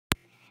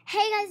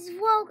Hey guys,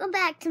 welcome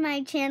back to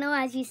my channel.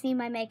 As you see,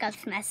 my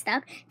makeup's messed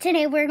up.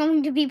 Today we're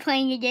going to be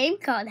playing a game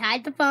called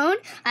Hide the Phone.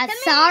 I'm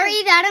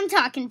sorry that I'm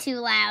talking too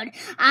loud.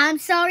 I'm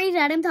sorry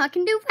that I'm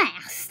talking too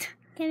fast.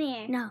 Come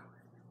here. No.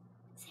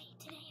 Say,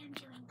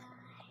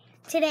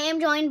 Today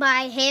I'm joined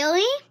by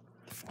Haley.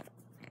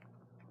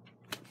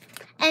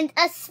 And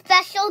a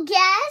special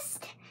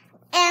guest,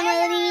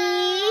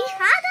 Emily.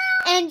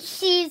 Hello. And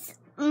she's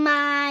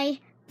my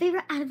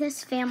favorite out of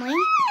this family.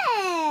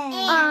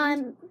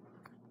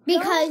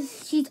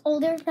 Because she's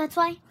older, that's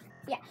why.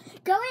 Yeah.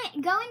 Go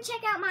and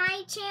check out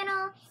my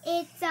channel.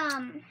 It's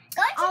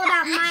all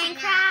about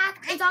Minecraft.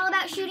 It's all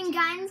about shooting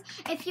guns.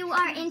 If you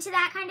are into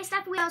that kind of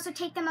stuff, we also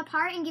take them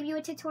apart and give you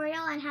a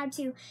tutorial on how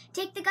to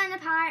take the gun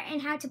apart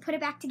and how to put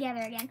it back together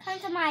again. Come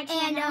to my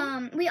channel.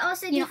 And we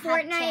also do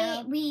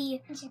Fortnite.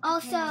 We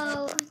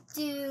also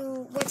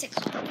do what's it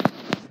called?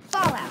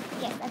 Fallout.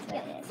 Yes, that's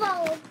what it is.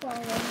 Fallout.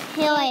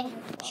 Haley,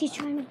 she's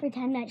trying to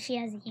pretend that she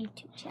has a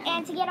YouTube channel.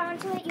 And to get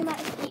onto it, you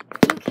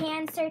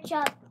can search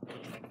up.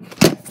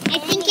 I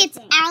think it's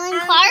Alan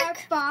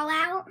Clark.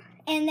 Fallout,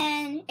 and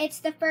then it's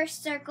the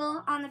first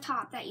circle on the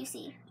top that you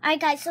see. Alright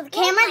guys, so the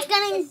camera's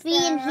gonna be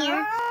in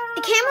here.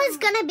 The camera's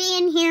gonna be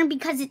in here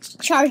because it's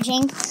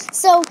charging.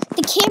 So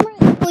the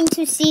camera is going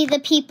to see the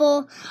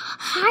people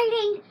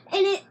hiding,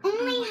 and it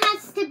only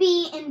has to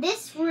be in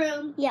this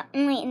room. Yeah,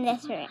 only in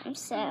this room.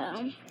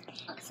 So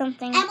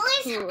something.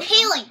 Emily's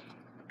Haley.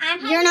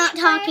 You're not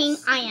talking.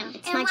 I am.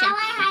 It's and my while channel.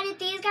 I hide it,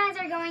 these guys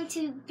are going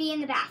to be in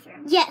the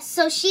bathroom. Yes,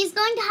 so she's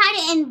going to hide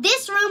it in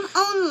this room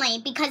only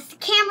because the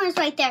camera's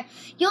right there.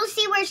 You'll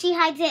see where she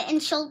hides it,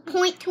 and she'll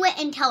point to it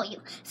and tell you.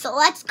 So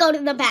let's go to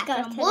the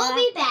bathroom. We'll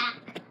be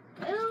back.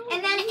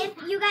 And then if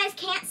you guys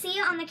can't see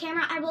it on the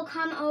camera, I will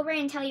come over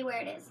and tell you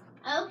where it is.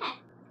 Okay.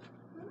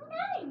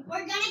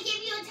 We're going to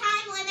give you a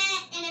time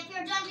limit, and if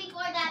you're done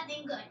before that,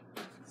 then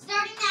good.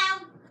 Starting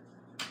now.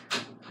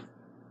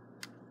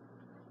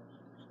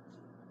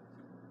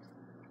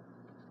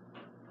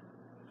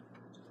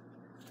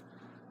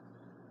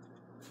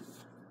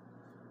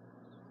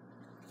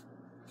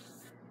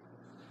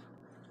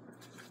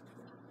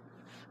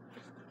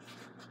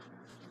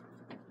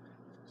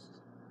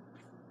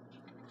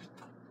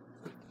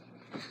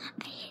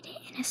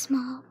 A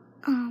small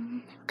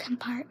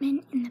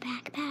compartment in the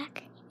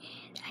backpack,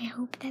 and I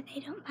hope that they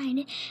don't find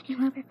it, and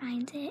whoever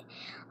finds it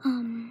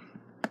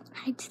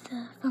hides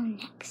the phone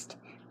next.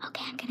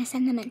 Okay, I'm gonna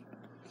send them in.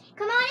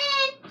 Come on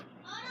in.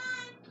 Hold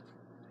on.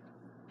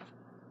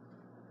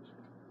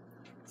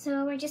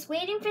 So we're just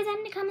waiting for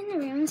them to come in the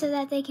room so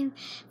that they can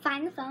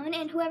find the phone,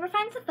 and whoever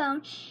finds the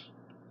phone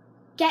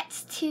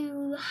gets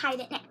to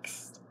hide it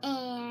next.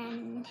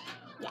 And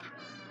yeah.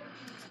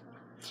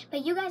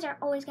 But you guys are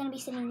always going to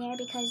be sitting there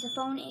because the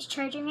phone is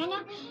charging right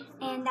now,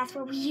 and that's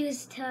what we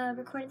use to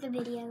record the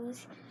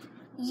videos.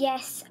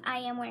 Yes, I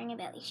am wearing a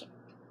belly shirt.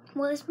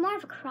 Well, it's more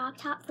of a crop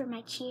top for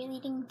my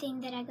cheerleading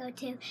thing that I go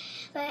to,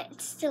 but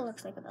it still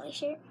looks like a belly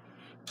shirt.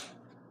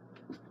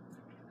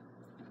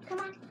 Come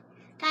on.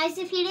 Guys,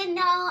 if you didn't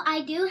know,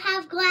 I do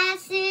have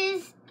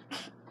glasses.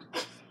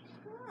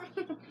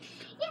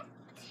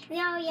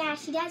 Oh, yeah,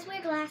 she does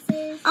wear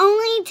glasses.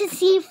 Only to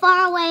see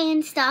far away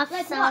and stuff.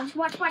 Let's so.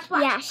 watch.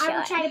 Yeah, I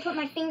will try to put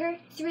my finger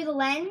through the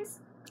lens.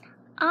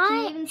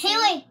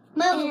 Haley,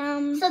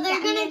 move. So they're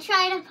going to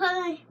try to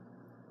put...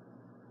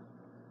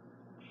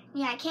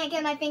 Yeah, I can't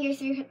get my finger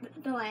through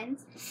the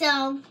lens.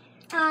 So,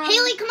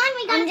 Haley, come on,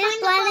 we got to find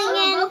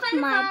the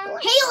phone.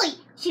 Haley,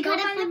 she got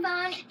to find the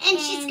phone, and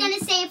she's going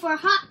to say if we're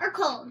hot or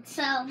cold.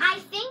 So I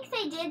think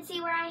they did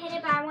see where I hid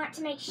it, but I want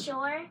to make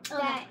sure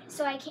that,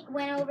 so I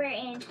went over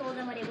and told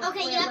them what it was.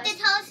 Okay, you have to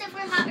tell us if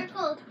we're hot or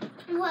cold.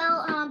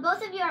 Well,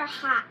 both of you are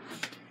hot.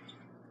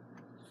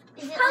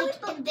 Is it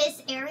like in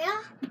this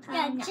area?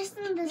 Yeah, no. Just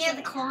in this near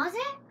area. The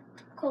closet?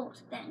 Cold,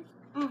 then.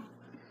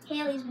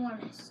 Haley's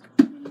warmest.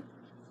 I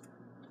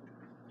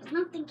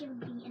don't think it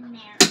would be in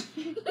there.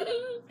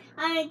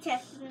 I'm going to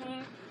test in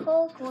there.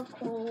 Cold.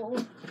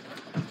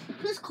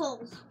 Who's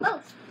cold?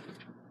 Both.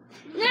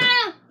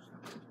 No!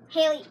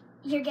 Haley,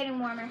 you're getting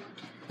warmer.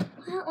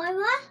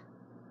 What?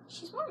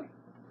 She's warmer.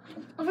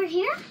 Over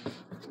here?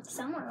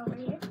 Somewhere over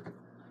here.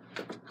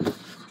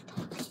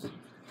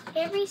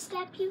 Every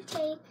step you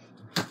take.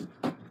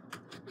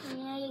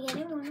 Yeah, you're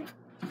getting warmer.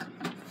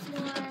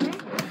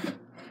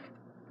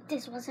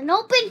 This wasn't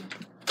open.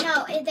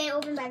 No, they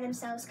opened by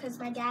themselves because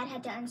my dad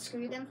had to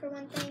unscrew them for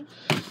one thing,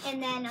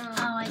 and then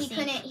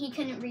he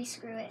couldn't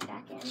rescrew it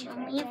back in. Show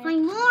me if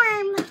I'm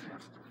warm.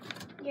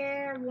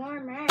 You're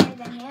warmer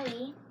than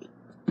Haley.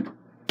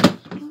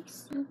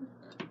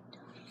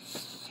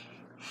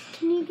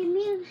 Can you give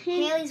me a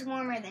hint? Haley's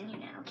warmer than you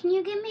now. Can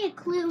you give me a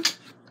clue?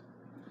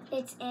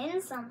 It's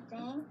in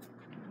something.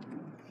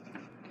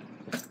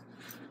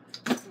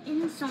 It's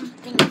in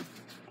something.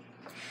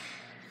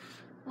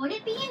 Would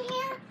it be in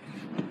here?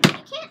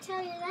 I can't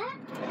tell you that.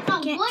 Oh,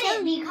 would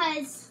it?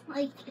 Because,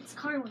 like, it's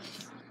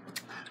Carly's.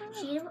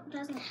 She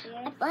doesn't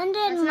care. I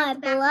blended my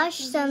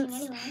blush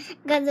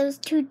because it was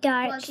too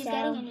dark. Well, she's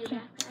getting a new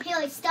backpack.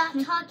 Haley, stop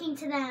talking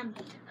to them.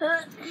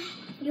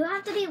 You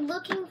have to be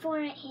looking for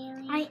it,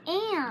 Haley. I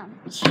am.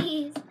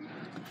 Jeez.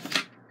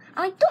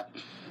 I don't.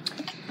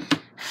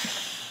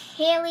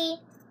 Haley,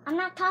 I'm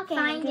not talking.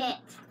 find it.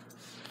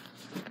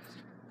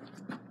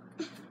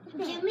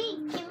 Give me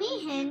a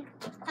hint.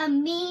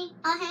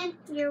 A hint.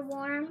 You're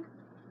warm.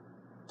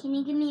 Can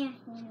you give me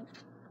a hint?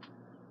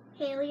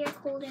 Haley, you're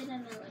colder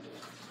than Melody.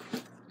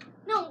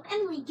 No,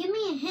 Emily, give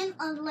me a hint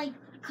of like,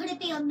 could it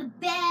be on the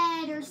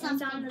bed or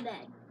something? It's on the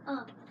bed.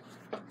 Oh.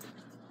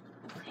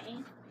 Okay.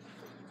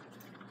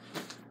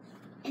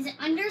 Is it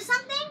under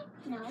something?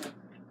 No.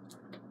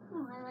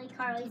 Oh, I like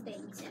Carly's baby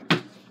suit.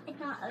 It's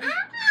not under. I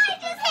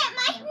just hit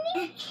my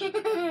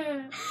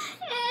knee.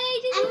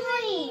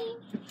 Emily.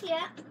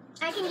 Yeah.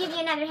 I can give you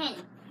another hint.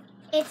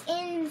 It's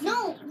in.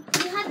 No,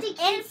 you have to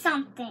keep. In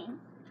something.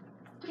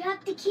 You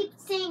have to keep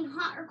saying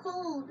hot or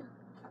cold.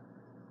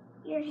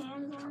 Your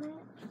hand's on it.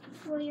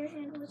 Well, your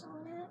hand was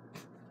on it.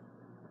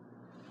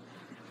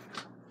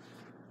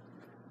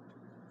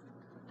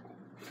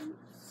 I don't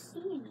see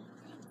anything.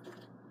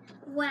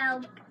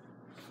 Well,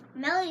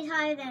 Melody's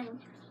higher than.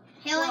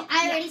 Haley, Well,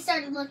 I yeah. already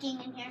started looking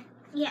in here.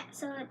 Yeah,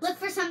 so it's. Look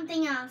for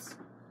something else.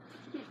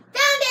 Found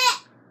it!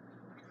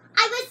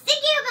 I was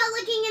thinking about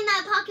looking in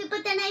that pocket,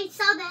 but then I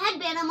saw the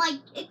headband. I'm like,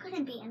 it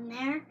couldn't be in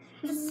there.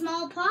 It's a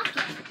small pocket.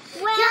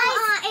 Well,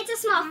 it's a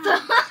small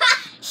phone.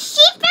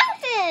 She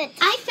found it!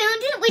 I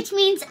found it, which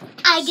means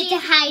I get to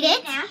hide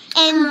it, now.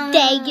 and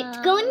they get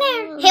to go in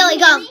there. Haley,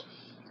 go.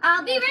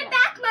 I'll be right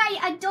back,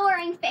 my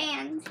adoring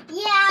fans.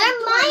 Yeah, they're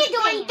my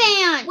adoring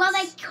fans. Well,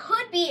 they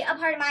could be a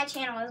part of my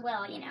channel as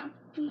well, you know.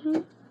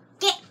 Mm-hmm.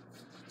 Get!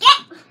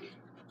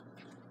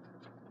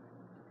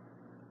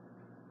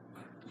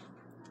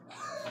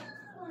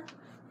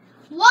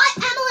 What,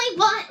 Emily?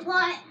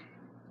 What?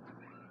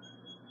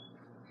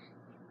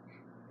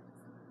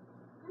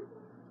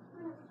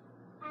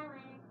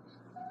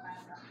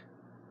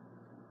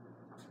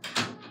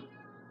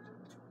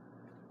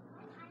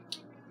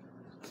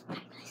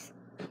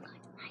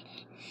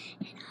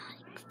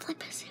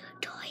 Flip us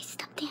a toy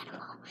stuffed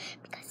animal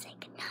because they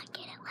could not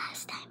get it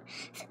last time,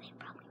 so they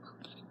probably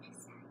won't get it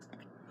this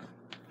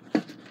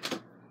time.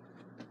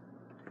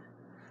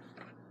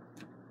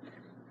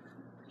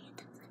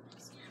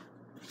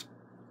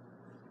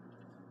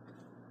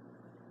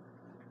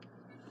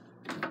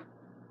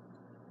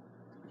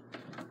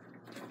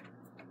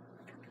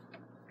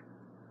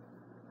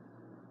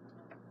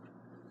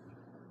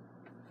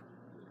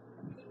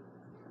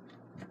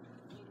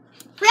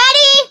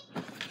 Ready?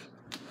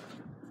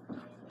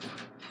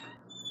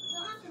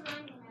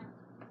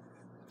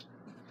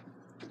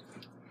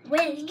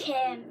 With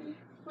Kim.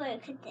 Where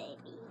could they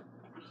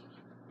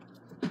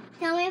be?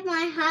 Tell me if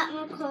my hot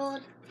or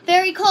cold.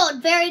 Very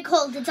cold, very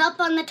cold. It's up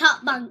on the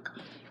top bunk.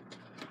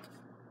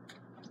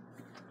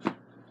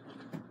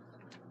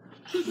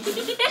 Emily!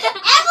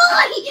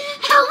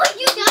 How would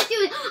you not do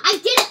it? I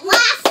did it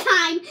last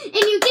time and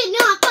you did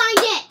not find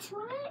it.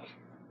 What?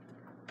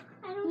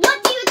 I don't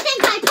What do you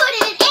think I put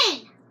it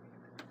in?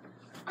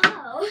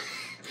 Oh.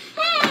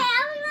 Hey,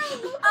 I was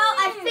like, oh,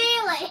 I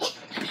feel it.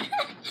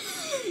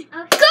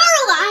 Okay.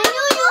 Girl, I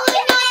know you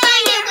would not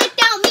find it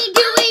without me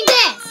doing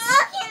this.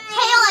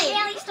 Haley.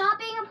 Haley, stop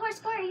being a poor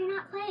sport. You're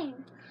not playing.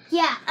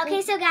 Yeah.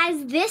 Okay, so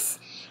guys, this,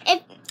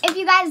 if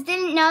you guys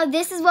didn't know,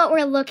 this is what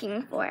we're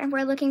looking for.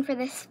 We're looking for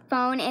this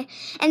phone, and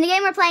the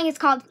game we're playing is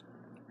called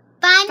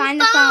Find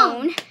the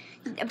phone.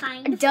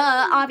 Find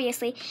Duh,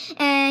 obviously.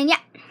 And yeah,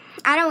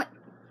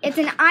 it's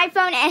an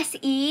iPhone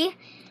SE.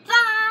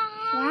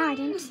 Wow, I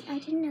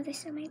didn't know there's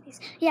so many of these.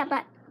 Yeah,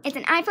 but it's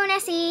an iPhone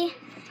SE.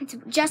 It's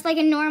just like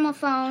a normal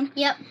phone.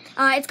 Yep.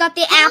 It's got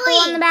the Apple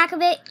on the back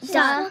of it.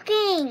 Duh.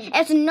 Talking.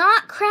 It's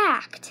not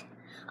cracked.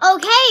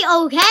 Okay.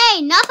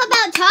 Enough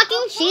about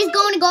talking. She's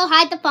going to go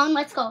hide the phone.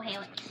 Let's go,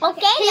 Haley.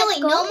 Okay, Haley,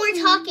 no more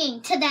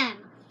talking to them.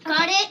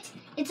 Got it?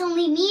 It's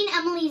only me and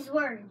Emily's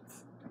words.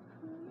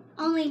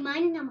 Only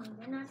mine and Emily.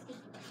 We're not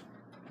speaking.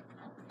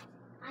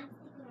 I'm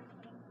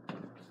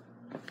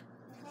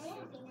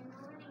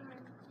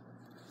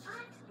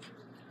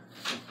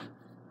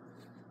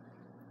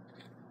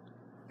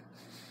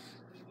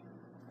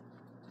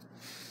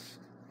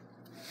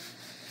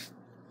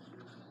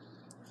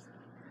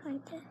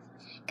Like this.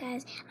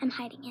 Guys, I'm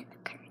hiding in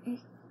the curtain.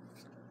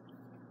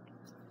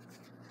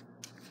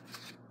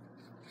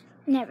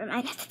 Never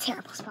mind, that's a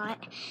terrible spot.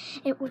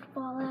 It would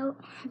fall out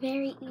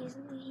very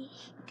easily.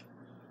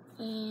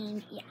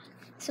 And yeah,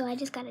 so I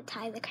just gotta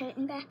tie the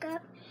curtain back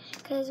up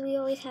because we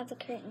always have the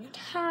curtain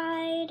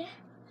tied.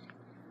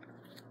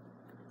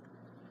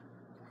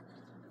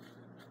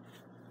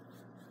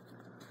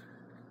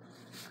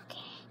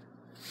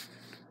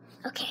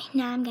 Okay,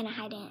 now I'm gonna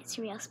hide in its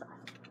real spot.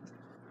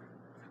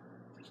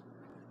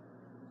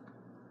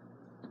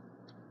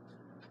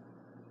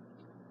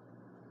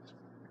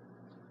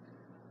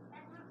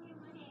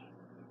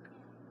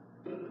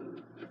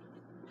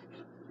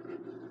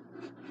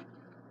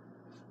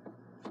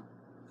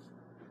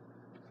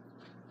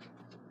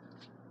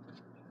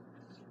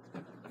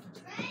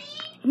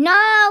 No!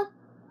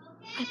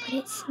 I put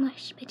it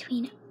smushed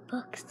between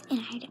books, and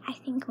I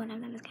think one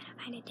of them is gonna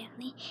find it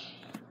definitely.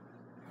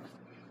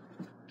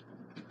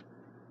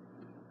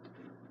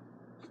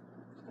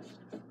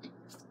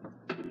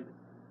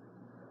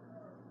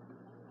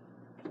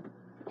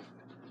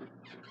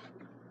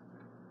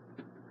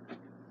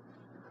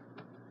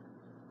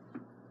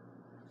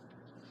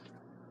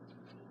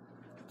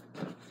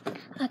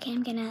 Okay,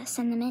 I'm gonna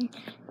send them in.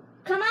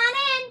 Come on